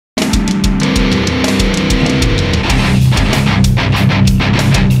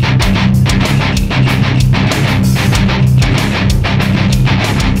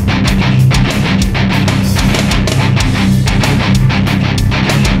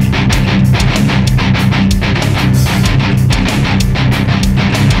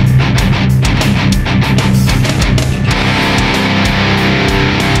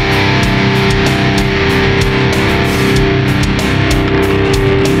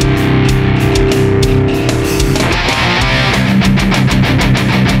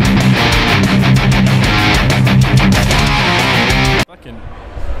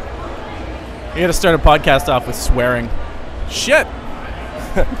We got to start a podcast off with swearing. Shit.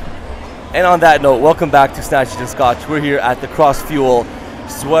 And on that note, welcome back to Snatches and Scotch. We're here at the Cross Fuel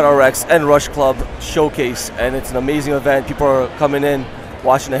Sweat RX and Rush Club Showcase, and it's an amazing event. People are coming in,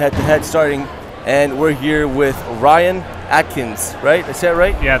 watching the head-to-head starting, and we're here with Ryan Atkins, right? Is that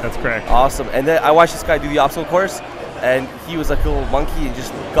right? Yeah, that's correct. Awesome. And then I watched this guy do the obstacle course, and he was like a little monkey and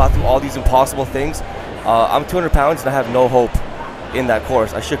just got through all these impossible things. I'm 200 pounds and I have no hope in that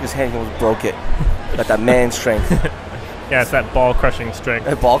course. I shook his hand, he almost broke it. Got that man strength. Yeah, it's that ball-crushing strength.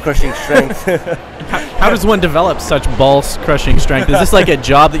 That ball-crushing strength. How does one develop such ball-crushing strength? Is this like a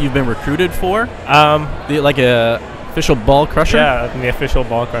job that you've been recruited for? Like a official ball crusher? Yeah, the official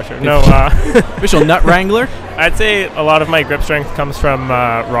ball crusher. No, official nut wrangler? I'd say a lot of my grip strength comes from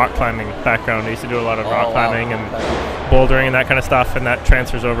rock climbing background. I used to do a lot of rock climbing and bouldering and that kind of stuff, and that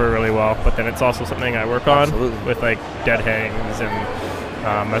transfers over really well. But then it's also something I work on with like dead hangs, and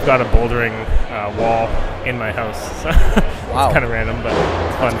I've got a bouldering wall in my house. So it's kind of random, but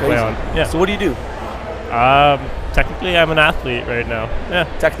it's fun to play on. Yeah. So what do you do? Technically, I'm an athlete right now. Yeah.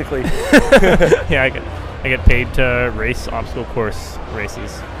 Technically. Yeah, I get paid to race obstacle course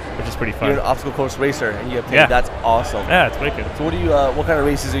races, which is pretty fun. You're an obstacle course racer, and you get paid. Yeah. That's awesome. Yeah, it's wicked. So what do you? What kind of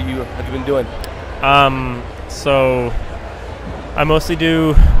races have you been doing? So I mostly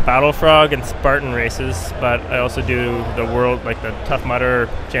do Battle Frog and Spartan races, but I also do the world, like the Tough Mudder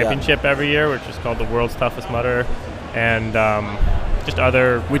Championship every year, which is called the World's Toughest Mudder, and just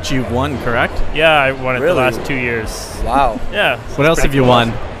other. Which you've won, correct? Yeah, I won it the last 2 years. Wow. Yeah. So what else have you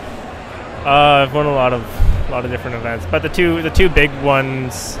won? I've won a lot of different events, but the two big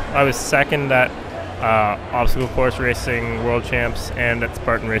ones, I was second at Obstacle Course Racing World Champs and at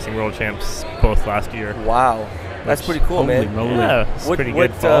Spartan Racing World Champs both last year. Wow. That's pretty cool, man. Yeah, it's pretty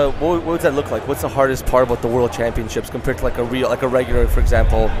good. What does that look like? What's the hardest part about the World Championships compared to like a regular, for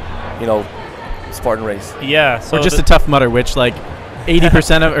example, Spartan race? Yeah, so or just a Tough Mudder, which like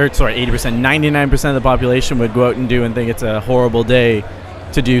 99% of the population would go out and do and think it's a horrible day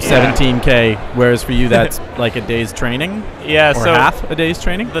to do 17K, whereas for you that's like a day's training. Yeah, or so half a day's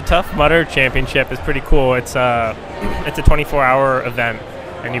training. The Tough Mudder Championship is pretty cool. It's a 24-hour event,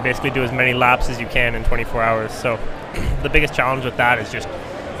 and you basically do as many laps as you can in 24 hours. So the biggest challenge with that is just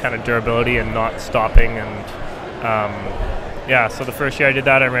kind of durability and not stopping. And so the first year I did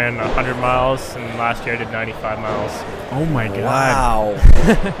that, I ran 100 miles, and last year I did 95 miles. Oh my God. Wow.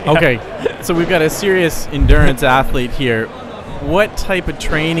 Okay, so we've got a serious endurance athlete here. What type of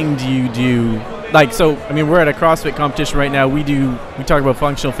training do you do? Like, so, I mean, we're at a CrossFit competition right now. We talk about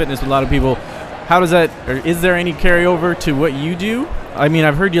functional fitness with a lot of people. How does that, or is there any carryover to what you do? I mean,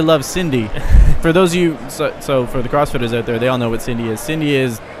 I've heard you love Cindy. For those of you, so for the CrossFitters out there, they all know what Cindy is. Cindy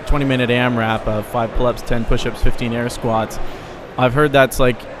is 20-minute AMRAP of 5 pull-ups, 10 push-ups, 15 air squats. I've heard that's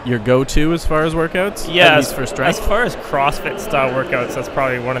like your go-to as far as workouts? Yeah, at least for strength. As far as CrossFit style workouts, that's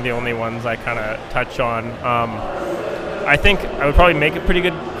probably one of the only ones I kind of touch on. I think I would probably make a pretty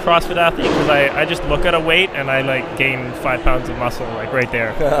good CrossFit athlete because I just look at a weight and I like gain 5 pounds of muscle like right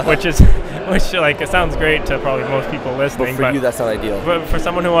there, which like it sounds great to probably most people listening. But for you, that's not ideal. But for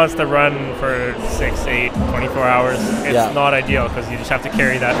someone who wants to run for 6, 8, 24 hours, it's not ideal because you just have to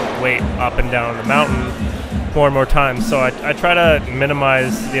carry that weight up and down the mountain more and more times. So I try to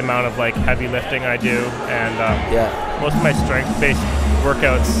minimize the amount of like heavy lifting I do, and most of my strength-based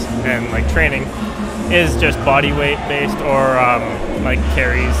workouts and like training is just body weight based, or like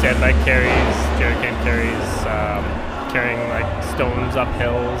carries, sandbag carries, jerry can carries, carrying like stones up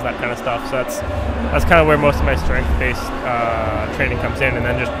hills, that kind of stuff. So that's kind of where most of my strength based training comes in, and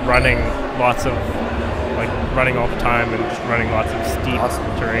then just running running all the time and just running lots of steep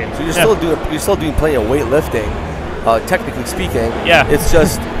terrain. So you're still doing plenty of weightlifting, technically speaking. Yeah. It's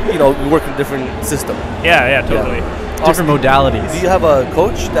just you work in a different system. Yeah, totally. Yeah. Different modalities. Do you have a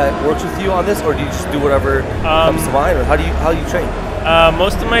coach that works with you on this, or do you just do whatever comes to mind, or how do you train?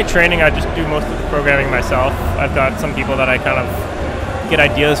 Most of my training, I just do most of the programming myself. I've got some people that I kind of get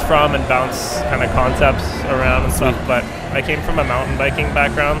ideas from and bounce kind of concepts around and stuff. But I came from a mountain biking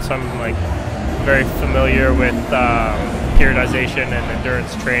background, so I'm like very familiar with periodization and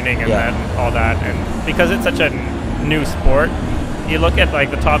endurance training and all that. And because it's such a new sport, you look at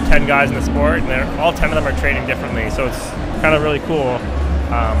like the top 10 guys in the sport, and all 10 of them are training differently. So it's kind of really cool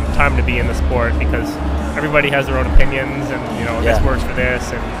time to be in the sport because everybody has their own opinions, and this works for this,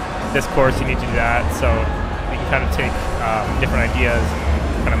 and this course you need to do that. So you can kind of take different ideas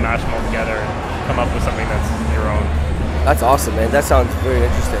and kind of mash them all together and come up with something that's your own. That's awesome, man. That sounds very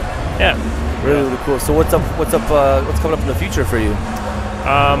interesting. Yeah. Really cool. So what's coming up in the future for you?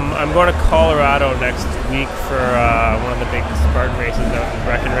 I'm going to Colorado next week for one of the big Spartan races out in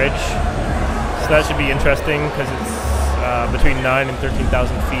Breckenridge. So that should be interesting because it's between 9 and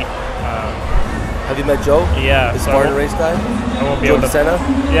 13,000 feet. Have you met Joe? Yeah. The so Spartan race guy? I won't be Joe able to. Senna?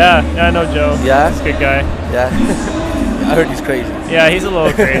 Yeah, I know Joe. Yeah? He's a good guy. Yeah. I heard he's crazy. Yeah, he's a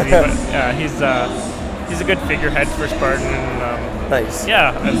little crazy, but yeah, he's a good figurehead for Spartan. And, Nice.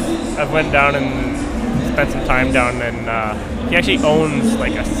 Yeah, I've went down and spent some time down, and he actually owns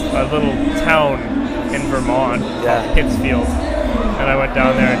like a little town in Vermont called Pittsfield. And I went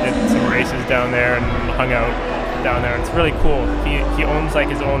down there and did some races down there and hung out down there. And it's really cool. He owns like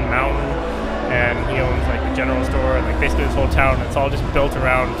his own mountain, and he owns like the general store and like basically this whole town. It's all just built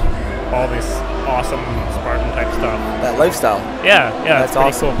around all this awesome Spartan type stuff. That lifestyle. Yeah, That's it's a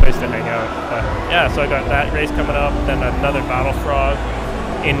pretty awesome. cool place to hang out. But yeah, so I got that race coming up, then another Battle Frog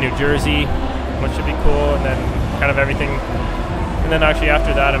in New Jersey, which should be cool, and then kind of everything. And then actually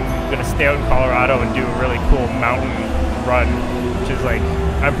after that, I'm gonna stay out in Colorado and do a really cool mountain run, which is like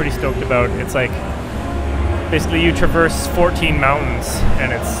I'm pretty stoked about. It's like basically you traverse 14 mountains,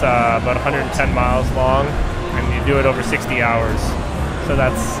 and it's about 110 miles long, and you do it over 60 hours. So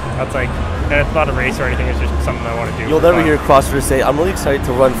that's like, and it's not a race or anything. It's just something I want to do. You'll never hear CrossFitters say, "I'm really excited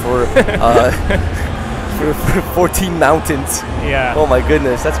to run for for 14 mountains." Yeah. Oh my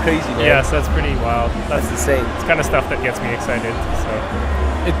goodness, that's crazy, man. Yeah, so that's pretty wild. That's insane. It's kind of stuff that gets me excited. So.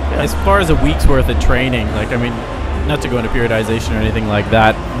 As far as a week's worth of training, like, I mean, not to go into periodization or anything like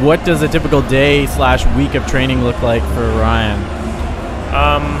that, what does a typical day/week of training look like for Ryan?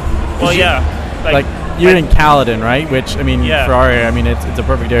 Well, yeah. Like you're in Caledon, right? Which, I mean, Yeah. for our area, I mean, it's a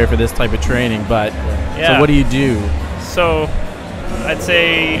perfect area for this type of training. But Yeah. so what do you do? So I'd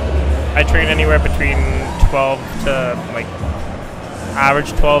say I train anywhere between 12 to like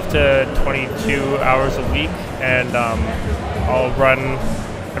average 12 to 22 hours a week, and I'll run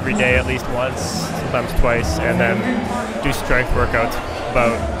every day at least once, sometimes twice, and then do strength workouts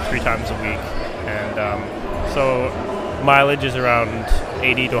about 3 times a week. And so mileage is around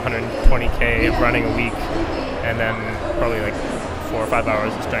 80 to 120K of running a week, and then probably like 4 or 5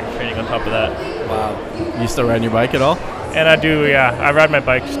 hours of strength training on top of that. Wow. You still riding your bike at all? And I do, yeah. I ride my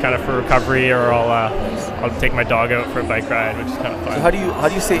bike just kind of for recovery, or I'll take my dog out for a bike ride, which is kind of fun. So how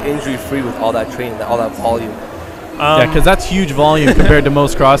do you stay injury free with all that training, all that volume? Yeah, because that's huge volume compared to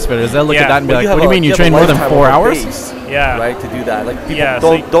most CrossFitters. They'll look at that and be But like, "What do you mean you train more than 4 hours?" Yeah. Right, to do that. Like people Yeah,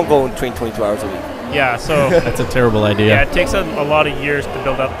 don't go and train 22 hours a week. Yeah, so That's a terrible idea. yeah, it takes a lot of years to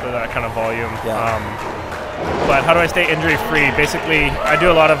build up to that kind of volume. Yeah. But how do I stay injury free? Basically, I do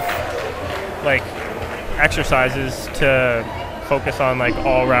a lot of like exercises to focus on like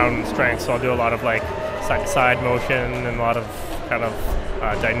all round strength. So I'll do a lot of like side motion and a lot of kind of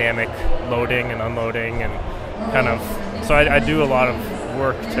dynamic loading and unloading, and kind of, so I do a lot of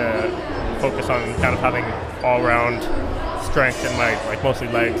work to focus on kind of having all round strength in my like mostly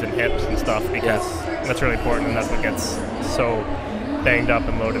legs and hips and stuff, because that's really important, and that's what gets so banged up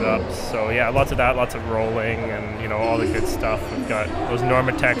and loaded up. So yeah, lots of that, lots of rolling, and you know, all the good stuff. We've got those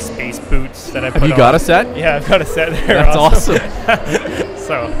Normatec space boots that I put on. Have you got a set? Yeah, I've got a set there. That's awesome.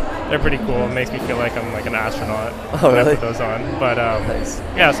 So they're pretty cool. It makes me feel like I'm like an astronaut Oh, when I really? put those on. But Nice.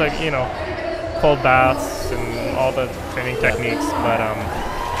 yeah, so you know, cold baths and all the training techniques. But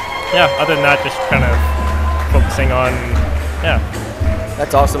yeah, other than that, just kind of focusing on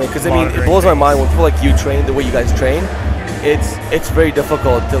That's awesome, because I mean, it Monitoring blows my things. mind when people like you train the way you guys train. It's very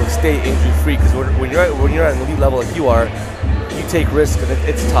difficult to stay injury free, because when you're at an elite level like you are, you take risks, and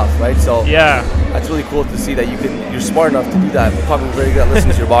it's tough, right? So yeah. that's really cool to see that you're smart enough to do that. You're probably very good at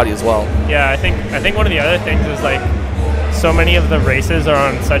listening to your body as well. Yeah, I think one of the other things is like so many of the races are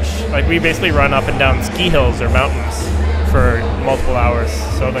on such, like, we basically run up and down ski hills or mountains for multiple hours.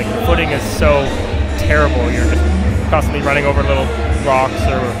 So like the footing is so terrible. You're just constantly running over little rocks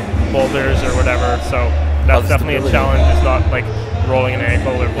or boulders or whatever. So that's definitely a challenge. It's not like rolling an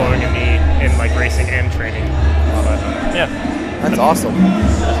ankle or blowing a knee in like racing and training. But yeah, That's awesome.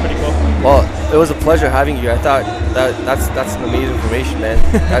 that's pretty cool. Well, it was a pleasure having you. I thought that's some amazing information, man.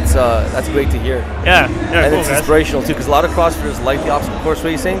 That's great to hear. Yeah, And cool, it's guys. inspirational too, because a lot of CrossFitters like the obstacle course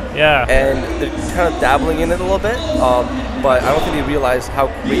racing, Yeah. and they're kind of dabbling in it a little bit. But I don't think they realize how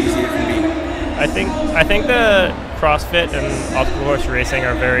crazy it can be. I think the CrossFit and obstacle course racing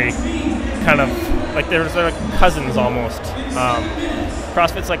are very kind of like they're like cousins almost.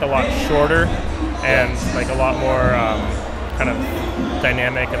 CrossFit's like a lot shorter and like a lot more kind of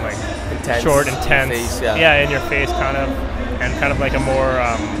dynamic and like Intense. short, intense, Face, yeah. in your face kind of, and kind of like a more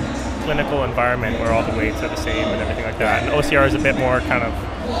clinical environment where all the weights are the same and everything like that. And OCR is a bit more kind of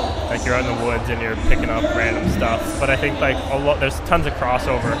like you're out in the woods and you're picking up random stuff. But I think like there's tons of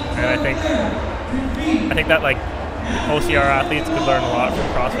crossover, and I think that like OCR athletes could learn a lot from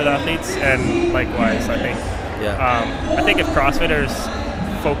CrossFit athletes, and likewise, I think. Yeah. I think if CrossFitters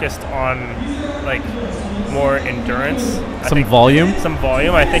focused on like more endurance, Some volume,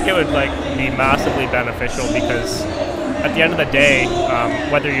 I think it would like be massively beneficial, because at the end of the day,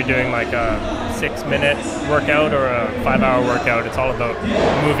 whether you're doing like a 6-minute workout or a 5-hour workout, it's all about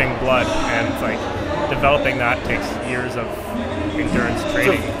moving blood, and like developing that takes years of endurance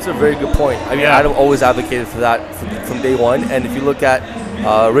training. It's a very good point. I mean, I've always advocated for that from day one. And if you look at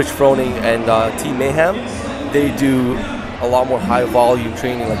Rich Froning and Team Mayhem, they do a lot more high volume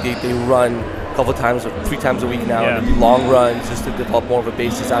training. Like they run a couple times or 3 times a week now, and they do long runs just to develop more of a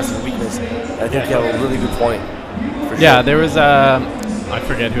basis as a weakness. And I think you have a really good point. Yeah, there was I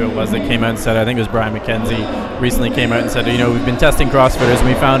forget who it was that came out and said, I think it was Brian McKenzie, recently came out and said, we've been testing CrossFitters and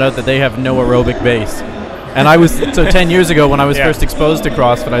we found out that they have no aerobic base. And I was, so 10 years ago when I was first exposed to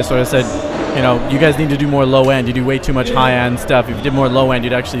CrossFit, I sort of said, you guys need to do more low end. You do way too much high end stuff. If you did more low end,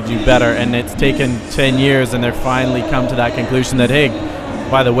 you'd actually do better. And it's taken 10 years and they're finally come to that conclusion that, hey,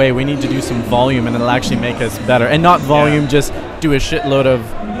 by the way, we need to do some volume and it'll actually make us better. And not volume, just do a shitload of,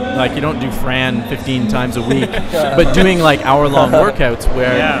 like, you don't do Fran 15 times a week, but doing like hour-long workouts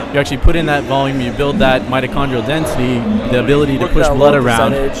where you actually put in that volume, you build that mitochondrial density, the ability to push blood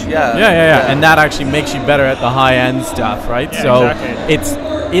around. And that actually makes you better at the high-end stuff, right? So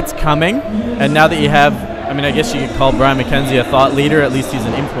it's coming, and now that you have, I mean, I guess you could call Brian McKenzie a thought leader, at least he's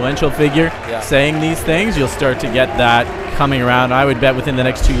an influential figure saying these things, you'll start to get that coming around. I would bet within the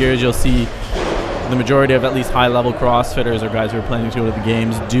next 2 years you'll see the majority of at least high-level CrossFitters or guys who are planning to go to the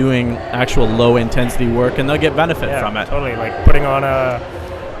games doing actual low-intensity work, and they'll get benefit from it. Totally, like putting on a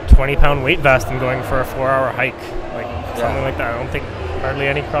 20-pound weight vest and going for a 4-hour hike, like something like that. I don't think hardly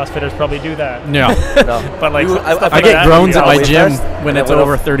any CrossFitters probably do that. No. But like, I get groans at my gym when it's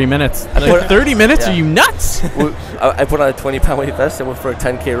over 30 minutes. Like, 30 minutes? Are you nuts? I put on a 20-pound weight vest and went for a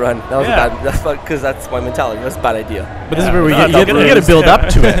 10K run. That was bad, because that's my mentality. That's a bad idea. But this is where we get to build up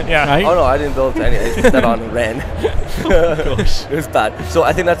to it. Right? Oh no, I didn't build to any. I just put that on and ran. It was bad. So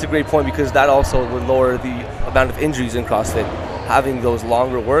I think that's a great point, because that also would lower the amount of injuries in CrossFit. Having those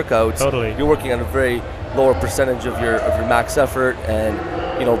longer workouts, you're working on a very lower percentage of your max effort, and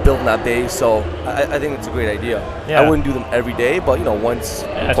building that base. So I think it's a great idea. I wouldn't do them every day, but once,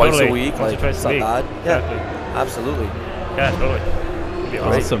 twice a week, like it's not bad. Exactly. Absolutely. Yeah, totally. It'd be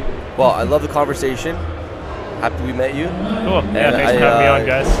awesome. Well, I love the conversation. Happy we met you. Cool. And thanks for having me on,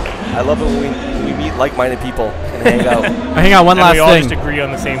 guys. I love it when we meet like-minded people and hang out. I hang out one last thing. We all just agree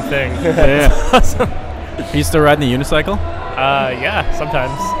on the same thing. Awesome. Are you still riding the unicycle? Yeah,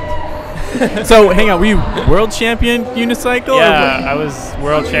 sometimes. So, hang on, were you world champion unicycle? Yeah, I was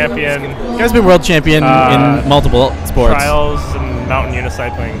world champion. You guys been world champion in multiple sports. Trials and mountain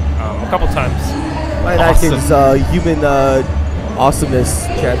unicycling a couple times. Ryan Atkins, human awesomeness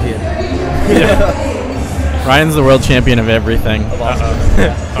champion. Ryan's the world champion of everything.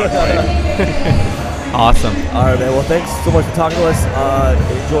 Awesome. All right, man. Well, thanks so much for talking to us.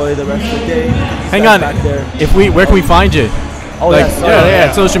 Enjoy the rest of the day. Hang on. Where can we find you?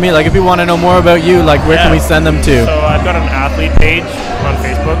 Social media. Like, if people want to know more about you, like, where can we send them to? So I've got an athlete page on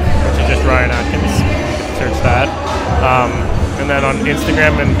Facebook, which is just Ryan Atkins. You can search that. And then on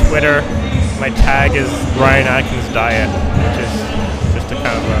Instagram and Twitter, my tag is Ryan Atkins Diet, which is just a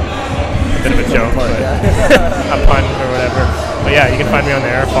kind of a bit of a joke, but a pun or whatever. But yeah, you can find me on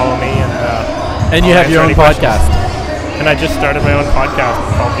there. Follow me, and you have your own podcast. And I just started my own podcast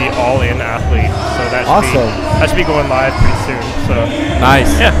called The All In Athlete. So that should be going live pretty soon. So nice.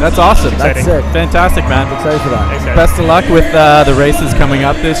 Yeah, that's awesome. That's sick. Fantastic, man. I'm excited for that. Thanks, best of luck with the races coming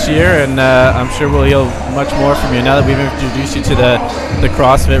up this year, and I'm sure we'll hear much more from you now that we've introduced you to the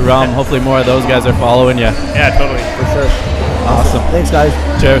CrossFit realm. Hopefully more of those guys are following you. Yeah, totally. For sure. Awesome. Thanks, guys.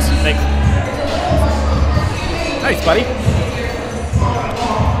 Cheers. Thanks. Nice, buddy.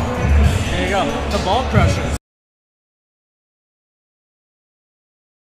 There you go. The ball crusher.